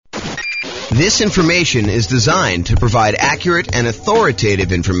This information is designed to provide accurate and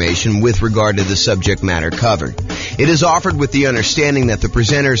authoritative information with regard to the subject matter covered. It is offered with the understanding that the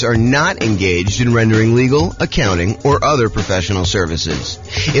presenters are not engaged in rendering legal, accounting, or other professional services.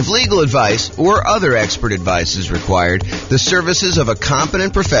 If legal advice or other expert advice is required, the services of a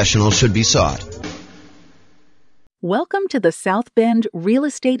competent professional should be sought. Welcome to the South Bend Real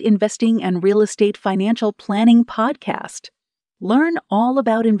Estate Investing and Real Estate Financial Planning Podcast. Learn all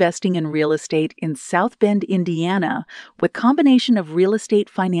about investing in real estate in South Bend, Indiana, with combination of real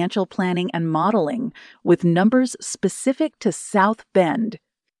estate financial planning and modeling with numbers specific to South Bend,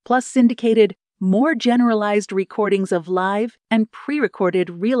 plus syndicated, more generalized recordings of live and pre-recorded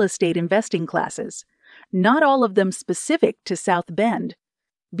real estate investing classes, not all of them specific to South Bend.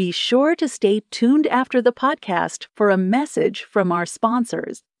 Be sure to stay tuned after the podcast for a message from our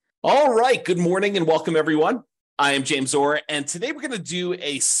sponsors. All right. Good morning and welcome, everyone. I am James Orr, and today we're going to do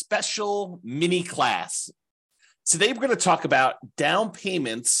a special mini class. Today we're going to talk about down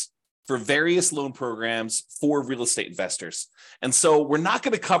payments for various loan programs for real estate investors. And so we're not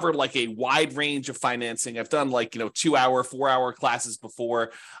going to cover like a wide range of financing. I've done 2-hour, 4-hour classes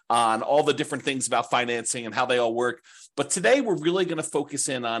before on all the different things about financing and how they all work. But today we're really going to focus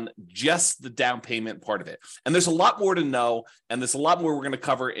in on just the down payment part of it. And there's a lot more to know, and there's a lot more we're going to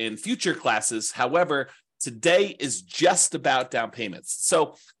cover in future classes. However, today is just about down payments.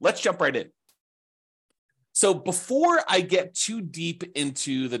 So let's jump right in. So before I get too deep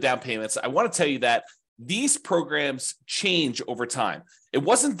into the down payments, I want to tell you that these programs change over time. It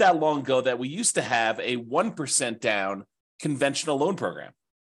wasn't that long ago that we used to have a 1% down conventional loan program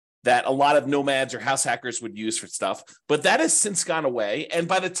that a lot of nomads or house hackers would use for stuff, but that has since gone away. And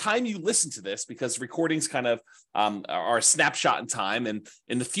by the time you listen to this, because recordings kind of are a snapshot in time, and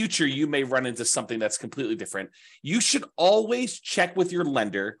in the future, you may run into something that's completely different, you should always check with your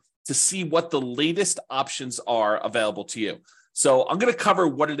lender to see what the latest options are available to you. So I'm going to cover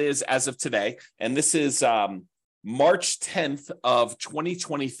what it is as of today, and this is March 10th of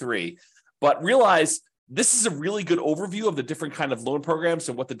 2023, but realize this is a really good overview of the different kind of loan programs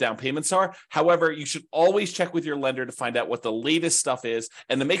and what the down payments are. However, you should always check with your lender to find out what the latest stuff is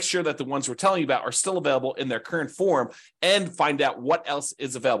and to make sure that the ones we're telling you about are still available in their current form, and find out what else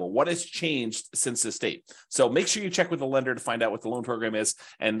is available, what has changed since this date. So make sure you check with the lender to find out what the loan program is,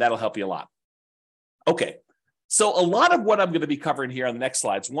 and that'll help you a lot. Okay. So a lot of what I'm going to be covering here on the next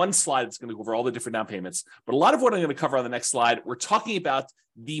slides, one slide is going to go over all the different down payments, but a lot of what I'm going to cover on the next slide, we're talking about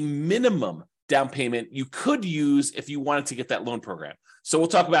the minimum down payment you could use if you wanted to get that loan program. So we'll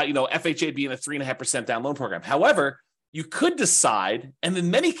talk about, FHA being a 3.5% down loan program. However, you could decide, and in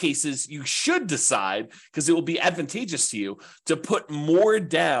many cases, you should decide, because it will be advantageous to you, to put more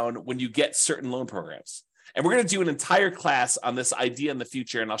down when you get certain loan programs. And we're going to do an entire class on this idea in the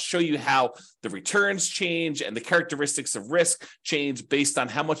future, and I'll show you how the returns change and the characteristics of risk change based on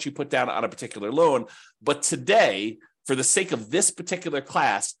how much you put down on a particular loan. But today, for the sake of this particular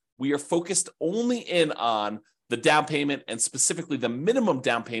class, we are focused only in on the down payment, and specifically the minimum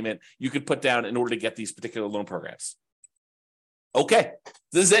down payment you could put down in order to get these particular loan programs. Okay,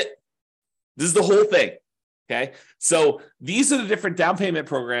 this is it. This is the whole thing. Okay, so these are the different down payment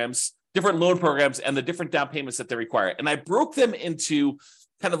programs, different loan programs, and the different down payments that they require. And I broke them into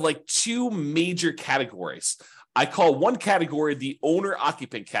kind of like two major categories. I call one category the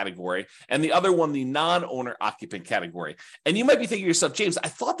owner-occupant category, and the other one the non-owner-occupant category. And you might be thinking to yourself, James, I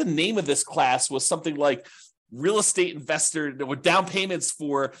thought the name of this class was something like real estate investor with down payments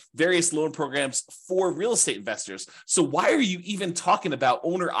for various loan programs for real estate investors. So why are you even talking about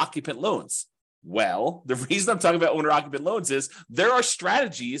owner-occupant loans? Well, the reason I'm talking about owner-occupant loans is there are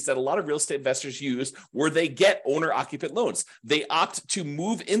strategies that a lot of real estate investors use where they get owner-occupant loans. They opt to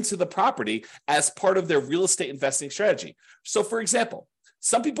move into the property as part of their real estate investing strategy. So, for example,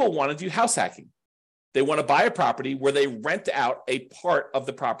 some people want to do house hacking. They want to buy a property where they rent out a part of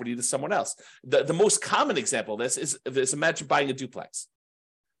the property to someone else. The most common example of this is imagine buying a duplex.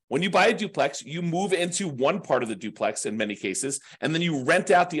 When you buy a duplex, you move into one part of the duplex in many cases, and then you rent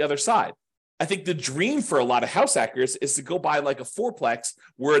out the other side. I think the dream for a lot of house hackers is to go buy like a fourplex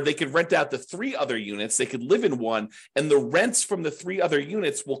where they could rent out the 3 other units, they could live in one, and the rents from the 3 other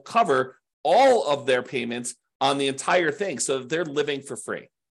units will cover all of their payments on the entire thing, so that they're living for free.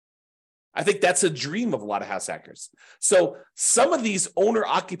 I think that's a dream of a lot of house hackers. So some of these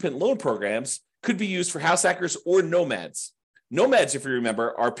owner-occupant loan programs could be used for house hackers or nomads. Nomads, if you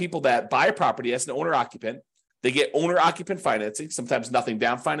remember, are people that buy a property as an owner-occupant. They get owner-occupant financing, sometimes nothing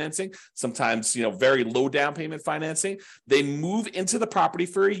down financing, sometimes very low down payment financing. They move into the property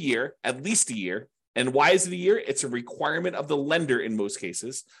for a year, at least a year. And why is it a year? It's a requirement of the lender in most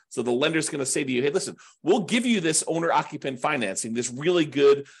cases. So the lender's going to say to you, hey, listen, we'll give you this owner-occupant financing, this really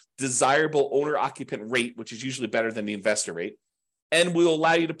good, desirable owner-occupant rate, which is usually better than the investor rate. And we'll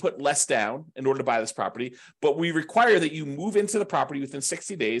allow you to put less down in order to buy this property. But we require that you move into the property within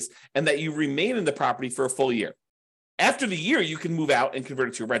 60 days and that you remain in the property for a full year. After the year, you can move out and convert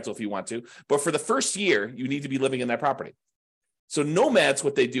it to a rental if you want to. But for the first year, you need to be living in that property. So nomads,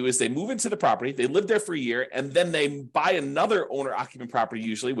 what they do is they move into the property, they live there for a year, and then they buy another owner-occupant property,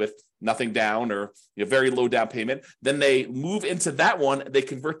 usually with nothing down or very low down payment. Then they move into that one, they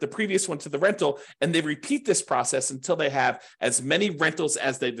convert the previous one to the rental, and they repeat this process until they have as many rentals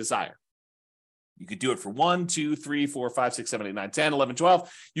as they desire. You could do it for 1, 2, 3, 4, 5, 6, 7, 8, 9, 10, 11,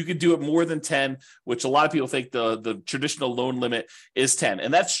 12. You could do it more than 10, which a lot of people think the traditional loan limit is 10.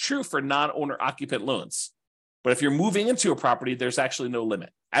 And that's true for non-owner occupant loans. But if you're moving into a property, there's actually no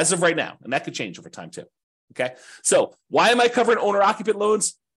limit as of right now. And that could change over time too. Okay. So why am I covering owner occupant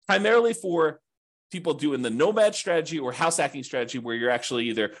loans? Primarily for people doing the nomad strategy or house hacking strategy, where you're actually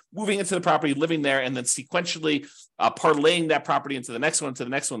either moving into the property, living there, and then sequentially parlaying that property into the next one, to the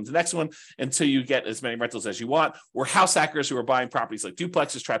next one, to the next one, until you get as many rentals as you want. Or house hackers who are buying properties like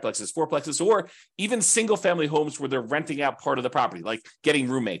duplexes, triplexes, fourplexes, or even single family homes where they're renting out part of the property, like getting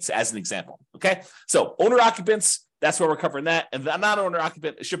roommates as an example. Okay. So owner occupants, that's where we're covering that. And the non-owner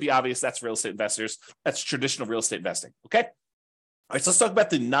occupant, it should be obvious. That's real estate investors. That's traditional real estate investing. Okay. All right, so let's talk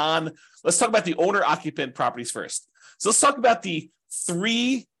about the owner occupant properties first. So let's talk about the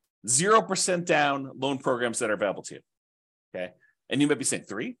 3 0% down loan programs that are available to you. Okay. And you might be saying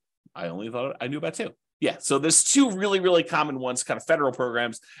 3? I only thought I knew about 2. Yeah. So there's 2 really, really common ones, kind of federal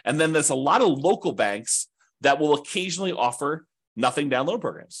programs. And then there's a lot of local banks that will occasionally offer nothing down loan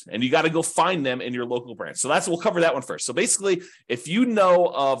programs. And you got to go find them in your local branch. So we'll cover that one first. So basically, if you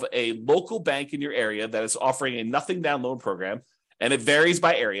know of a local bank in your area that is offering a nothing down loan program, and it varies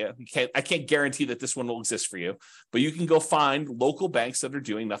by area. I can't guarantee that this one will exist for you, but you can go find local banks that are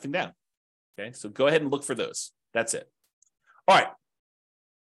doing nothing down. Okay, so go ahead and look for those. That's it. All right.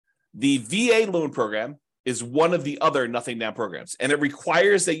 The VA loan program is one of the other nothing down programs, and it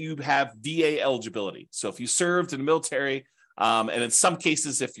requires that you have VA eligibility. So if you served in the military, and in some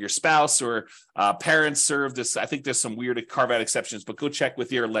cases, if your spouse or parents served this, I think there's some weird carve-out exceptions, but go check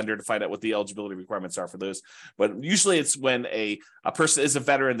with your lender to find out what the eligibility requirements are for those. But usually it's when a person is a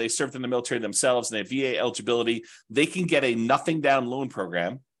veteran, they served in the military themselves, and they have VA eligibility, they can get a nothing down loan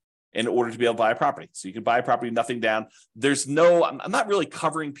program in order to be able to buy a property. So you can buy a property, nothing down. I'm not really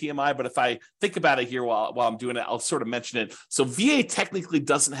covering PMI, but if I think about it here while I'm doing it, I'll sort of mention it. So VA technically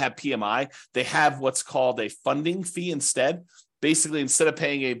doesn't have PMI. They have what's called a funding fee instead. Basically, instead of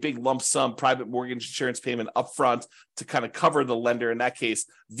paying a big lump sum private mortgage insurance payment upfront to kind of cover the lender, in that case,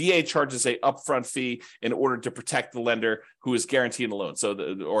 VA charges a upfront fee in order to protect the lender who is guaranteeing the loan. So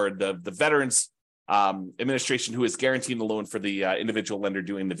the Veterans Administration who is guaranteeing the loan for the individual lender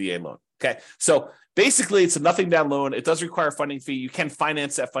doing the VA loan. Okay, so basically it's a nothing down loan. It does require a funding fee. You can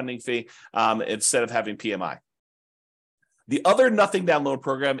finance that funding fee instead of having PMI. The other nothing down loan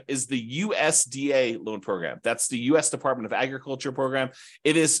program is the USDA loan program. That's the U.S. Department of Agriculture program.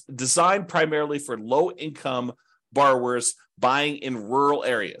 It is designed primarily for low-income borrowers buying in rural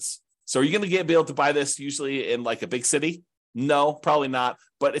areas. So are you going to be able to buy this usually in like a big city? No, probably not.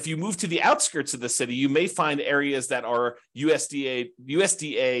 But if you move to the outskirts of the city, you may find areas that are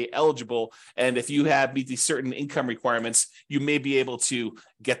USDA eligible. And if you meet these certain income requirements, you may be able to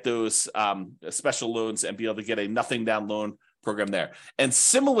get those special loans and be able to get a nothing down loan program there. And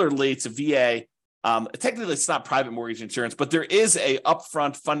similarly to VA, technically it's not private mortgage insurance, but there is a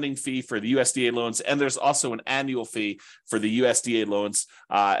upfront funding fee for the USDA loans. And there's also an annual fee for the USDA loans.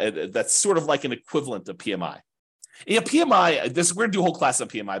 That's sort of like an equivalent of PMI. Yeah, PMI, we're going to do a whole class on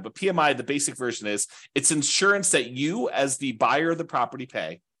PMI, but PMI, the basic version is it's insurance that you as the buyer of the property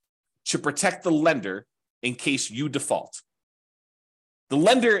pay to protect the lender in case you default. The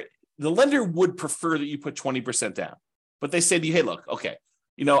lender would prefer that you put 20% down, but they say to you, hey, look, okay,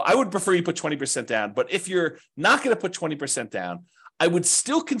 I would prefer you put 20% down, but if you're not going to put 20% down, I would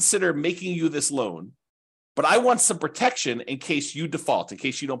still consider making you this loan, but I want some protection in case you default, in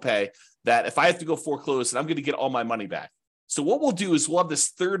case you don't pay, that if I have to go foreclose and I'm going to get all my money back. So what we'll do is we'll have this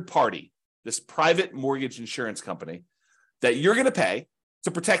third party, this private mortgage insurance company that you're going to pay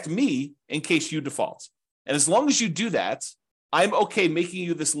to protect me in case you default. And as long as you do that, I'm okay making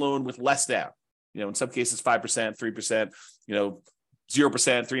you this loan with less down. In some cases, 5%, 3%, 0%,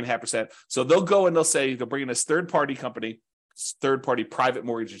 3.5%. So they'll go and they'll bring in this third party private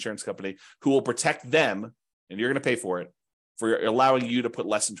mortgage insurance company who will protect them, and you're going to pay for it, for allowing you to put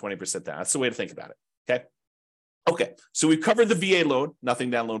less than 20% down. That's the way to think about it. Okay, so we've covered the VA loan, nothing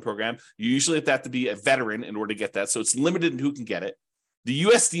down loan program. You usually have to be a veteran in order to get that, so it's limited in who can get it. The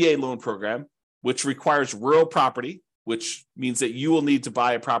USDA loan program, which requires rural property, which means that you will need to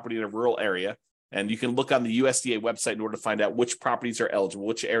buy a property in a rural area. And you can look on the USDA website in order to find out which properties are eligible,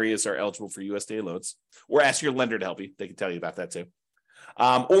 which areas are eligible for USDA loans, or ask your lender to help you. They can tell you about that too.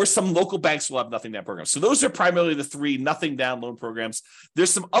 Or some local banks will have nothing down programs. So those are primarily the three nothing down loan programs.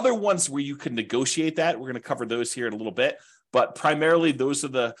 There's some other ones where you can negotiate that. We're going to cover those here in a little bit, but primarily those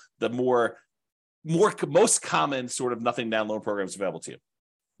are the most common sort of nothing down loan programs available to you.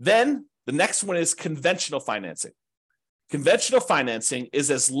 Then the next one is conventional financing. Conventional financing is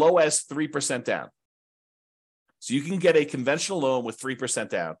as low as 3% down. So you can get a conventional loan with 3%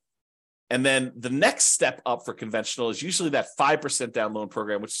 down. And then the next step up for conventional is usually that 5% down loan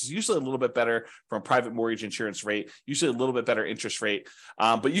program, which is usually a little bit better from a private mortgage insurance rate, usually a little bit better interest rate.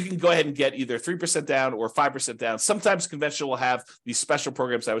 But you can go ahead and get either 3% down or 5% down. Sometimes conventional will have these special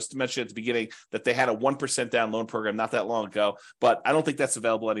programs. I was mentioning at the beginning that they had a 1% down loan program not that long ago, but I don't think that's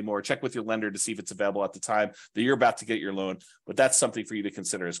available anymore. Check with your lender to see if it's available at the time that you're about to get your loan, but that's something for you to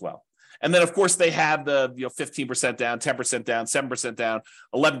consider as well. And then, of course, they have the 15% down, 10% down, 7% down,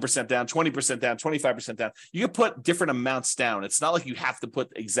 11% down, 20% down, 25% down. You can put different amounts down. It's not like you have to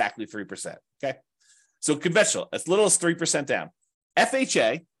put exactly 3%. Okay. So conventional, as little as 3% down.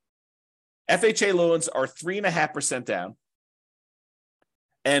 FHA loans are 3.5% down.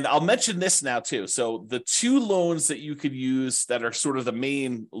 And I'll mention this now too. So the two loans that you could use that are sort of the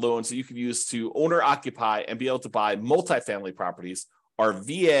main loans that you could use to owner occupy and be able to buy multifamily properties are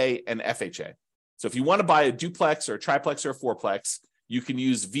VA and FHA. So if you want to buy a duplex or a triplex or a fourplex, you can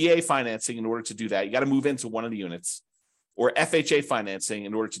use VA financing in order to do that. You got to move into one of the units, or FHA financing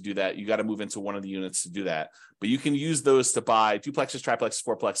in order to do that. You got to move into one of the units to do that. But you can use those to buy duplexes, triplexes,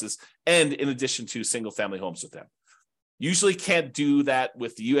 fourplexes, and in addition to single family homes with them. Usually can't do that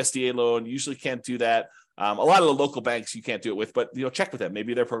with the USDA loan. Usually can't do that. A lot of the local banks you can't do it with, but check with them.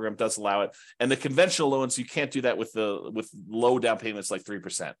 Maybe their program does allow it. And the conventional loans you can't do that with low down payments like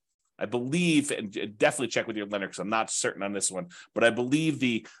 3%. I believe, and definitely check with your lender because I'm not certain on this one, but I believe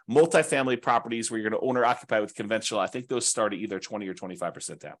the multifamily properties where you're going to own or occupy with conventional, I think those start at either 20 or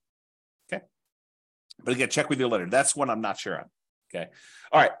 25% down. Okay, but again, check with your lender. That's one I'm not sure on. Okay.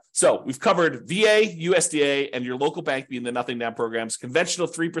 All right. So we've covered VA, USDA, and your local bank being the nothing down programs. Conventional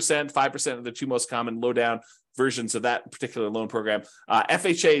 3%, 5% are the two most common low down versions of that particular loan program.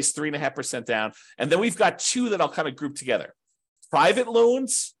 FHA is 3.5% down. And then we've got two that I'll kind of group together: private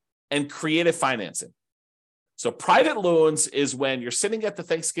loans and creative financing. So private loans is when you're sitting at the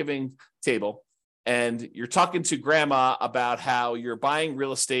Thanksgiving table and you're talking to grandma about how you're buying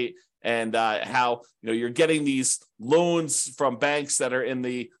real estate and how you're getting these loans from banks that are in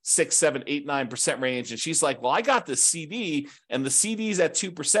the 6, 7, 8, 9% range. And she's like, well, I got this CD and the CD's at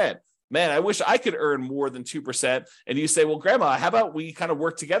 2%. Man, I wish I could earn more than 2%. And you say, well, grandma, how about we kind of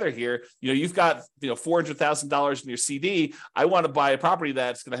work together here? You've got $400,000 in your CD. I want to buy a property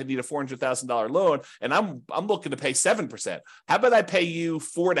that's going to need a $400,000 loan, and I'm looking to pay 7%. How about I pay you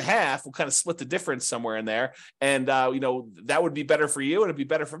 4.5%? We'll kind of split the difference somewhere in there, and that would be better for you, and it'd be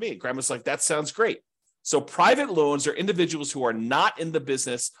better for me. Grandma's like, that sounds great. So private loans are individuals who are not in the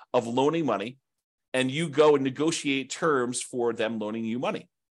business of loaning money, and you go and negotiate terms for them loaning you money.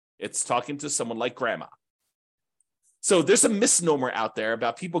 It's talking to someone like grandma. So there's a misnomer out there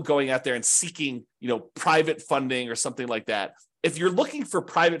about people going out there and seeking, private funding or something like that. If you're looking for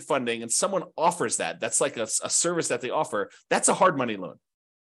private funding and someone offers that, that's like a service that they offer, that's a hard money loan,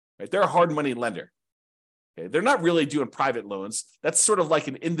 right? They're a hard money lender. Okay? They're not really doing private loans. That's sort of like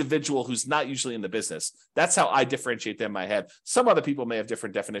an individual who's not usually in the business. That's how I differentiate them in my head. Some other people may have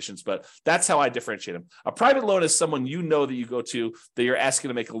different definitions, but that's how I differentiate them. A private loan is someone that you go to, that you're asking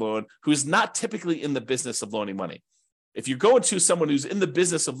to make a loan, who's not typically in the business of loaning money. If you're going to someone who's in the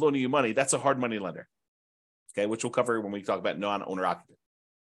business of loaning you money, that's a hard money lender, okay, which we'll cover when we talk about non-owner occupant.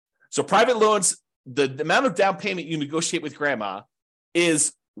 So private loans, the amount of down payment you negotiate with grandma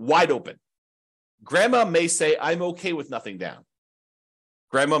is wide open. Grandma may say, I'm okay with nothing down.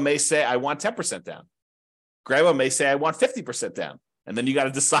 Grandma may say, I want 10% down. Grandma may say, I want 50% down. And then you got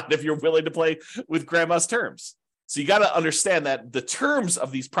to decide if you're willing to play with grandma's terms. So you got to understand that the terms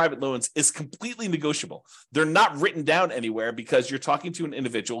of these private loans is completely negotiable. They're not written down anywhere because you're talking to an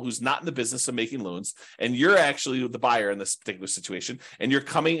individual who's not in the business of making loans, and you're actually the buyer in this particular situation, and you're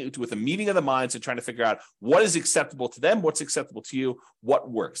coming with a meeting of the minds and trying to figure out what is acceptable to them, what's acceptable to you, what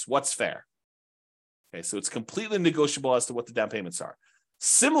works, what's fair. Okay, so it's completely negotiable as to what the down payments are.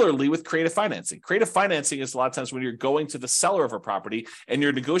 Similarly with creative financing. Creative financing is a lot of times when you're going to the seller of a property and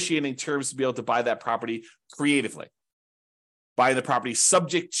you're negotiating terms to be able to buy that property creatively. Buying the property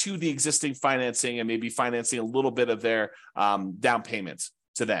subject to the existing financing and maybe financing a little bit of their down payments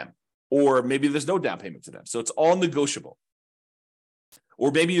to them. Or maybe there's no down payment to them. So it's all negotiable. Or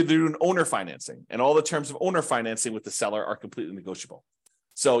maybe you're doing owner financing and all the terms of owner financing with the seller are completely negotiable.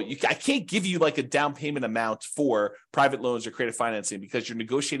 So I can't give you like a down payment amount for private loans or creative financing because you're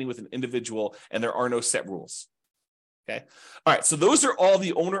negotiating with an individual and there are no set rules. Okay. All right. So those are all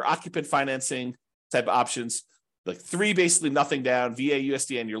the owner occupant financing type of options. Like 3, basically nothing down, VA,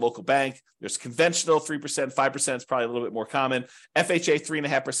 USDA, and your local bank. There's conventional 3%, 5% is probably a little bit more common. FHA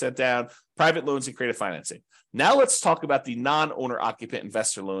 3.5% down, private loans and creative financing. Now let's talk about the non-owner occupant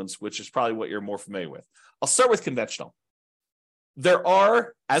investor loans, which is probably what you're more familiar with. I'll start with conventional. There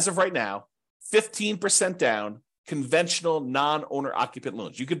are, as of right now, 15% down conventional non-owner occupant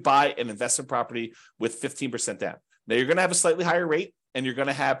loans. You could buy an investment property with 15% down. Now you're going to have a slightly higher rate. And you're going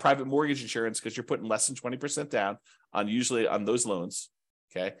to have private mortgage insurance because you're putting less than 20% down on usually on those loans.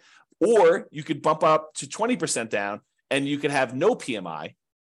 Okay. Or you could bump up to 20% down and you can have no PMI.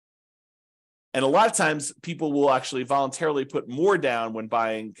 And a lot of times people will actually voluntarily put more down when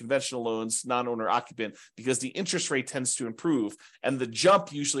buying conventional loans, non-owner occupant, because the interest rate tends to improve. And the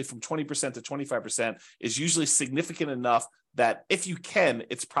jump usually from 20% to 25% is usually significant enough that if you can,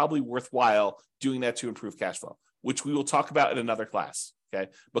 it's probably worthwhile doing that to improve cash flow, which we will talk about in another class, okay?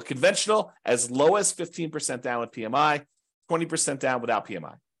 But conventional, as low as 15% down with PMI, 20% down without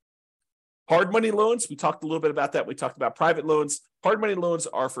PMI. Hard money loans, we talked a little bit about that. We talked about private loans. Hard money loans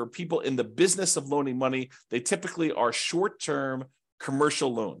are for people in the business of loaning money. They typically are short-term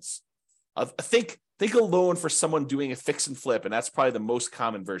commercial loans. Think a loan for someone doing a fix and flip, and that's probably the most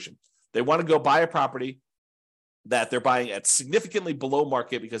common version. They want to go buy a property that they're buying at significantly below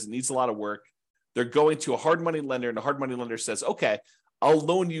market because it needs a lot of work. They're going to a hard money lender, and the hard money lender says, okay, I'll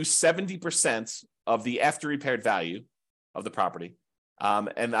loan you 70% of the after repaired value of the property.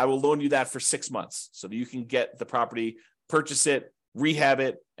 And I will loan you that for 6 months so that you can get the property, purchase it, rehab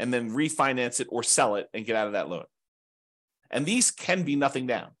it, and then refinance it or sell it and get out of that loan. And these can be nothing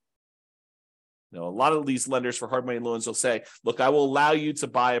down. You know, a lot of these lenders for hard money loans will say, look, I will allow you to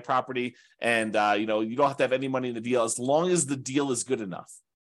buy a property and, you don't have to have any money in the deal as long as the deal is good enough.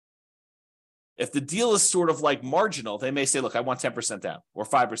 If the deal is sort of like marginal, they may say, look, I want 10% down or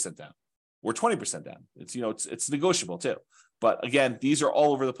 5% down or 20% down. It's negotiable too. But again, these are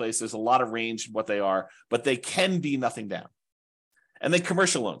all over the place. There's a lot of range in what they are, but they can be nothing down. And then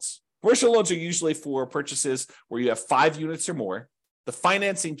commercial loans. Commercial loans are usually for purchases where you have 5 units or more. The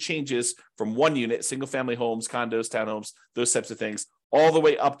financing changes from 1 unit, single family homes, condos, townhomes, those types of things, all the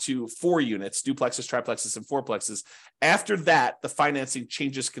way up to 4 units, duplexes, triplexes, and fourplexes. After that, the financing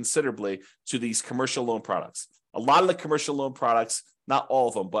changes considerably to these commercial loan products. A lot of the commercial loan products, not all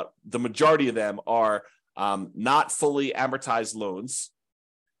of them, but the majority of them are not fully amortized loans,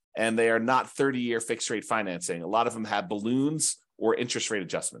 and they are not 30-year fixed rate financing. A lot of them have balloons or interest rate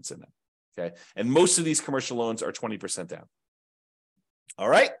adjustments in them. Okay. And most of these commercial loans are 20% down. All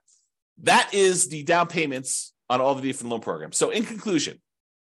right. That is the down payments on all the different loan programs. So in conclusion,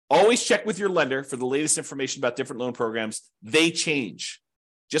 always check with your lender for the latest information about different loan programs. They change.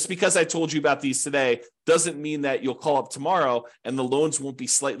 Just because I told you about these today doesn't mean that you'll call up tomorrow and the loans won't be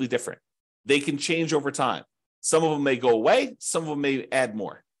slightly different. They can change over time. Some of them may go away. Some of them may add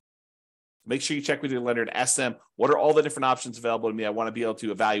more. Make sure you check with your lender and ask them, what are all the different options available to me? I want to be able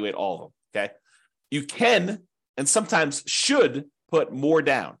to evaluate all of them. Okay. You can, and sometimes should, put more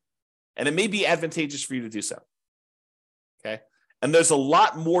down. And it may be advantageous for you to do so. Okay. And there's a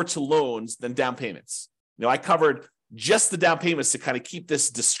lot more to loans than down payments. I covered just the down payments to kind of keep this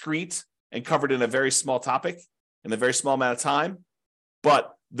discreet and covered in a very small topic in a very small amount of time.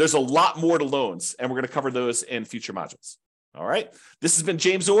 But there's a lot more to loans, and we're going to cover those in future modules. All right. This has been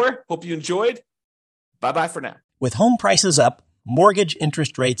James Orr. Hope you enjoyed. Bye-bye for now. With home prices up, mortgage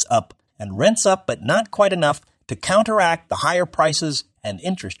interest rates up, and rents up but not quite enough to counteract the higher prices and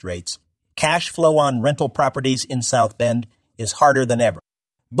interest rates, cash flow on rental properties in South Bend is harder than ever.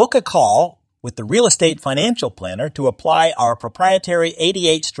 Book a call with the Real Estate Financial Planner to apply our proprietary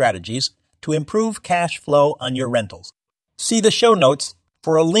 88 strategies to improve cash flow on your rentals. See the show notes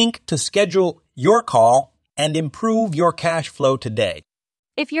for a link to schedule your call and improve your cash flow today.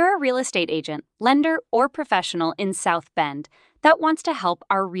 If you're a real estate agent, lender, or professional in South Bend that wants to help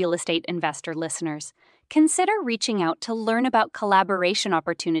our real estate investor listeners, consider reaching out to learn about collaboration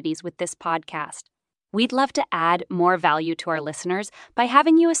opportunities with this podcast. We'd love to add more value to our listeners by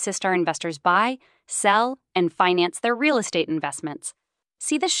having you assist our investors buy, sell, and finance their real estate investments.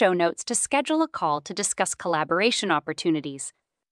 See the show notes to schedule a call to discuss collaboration opportunities.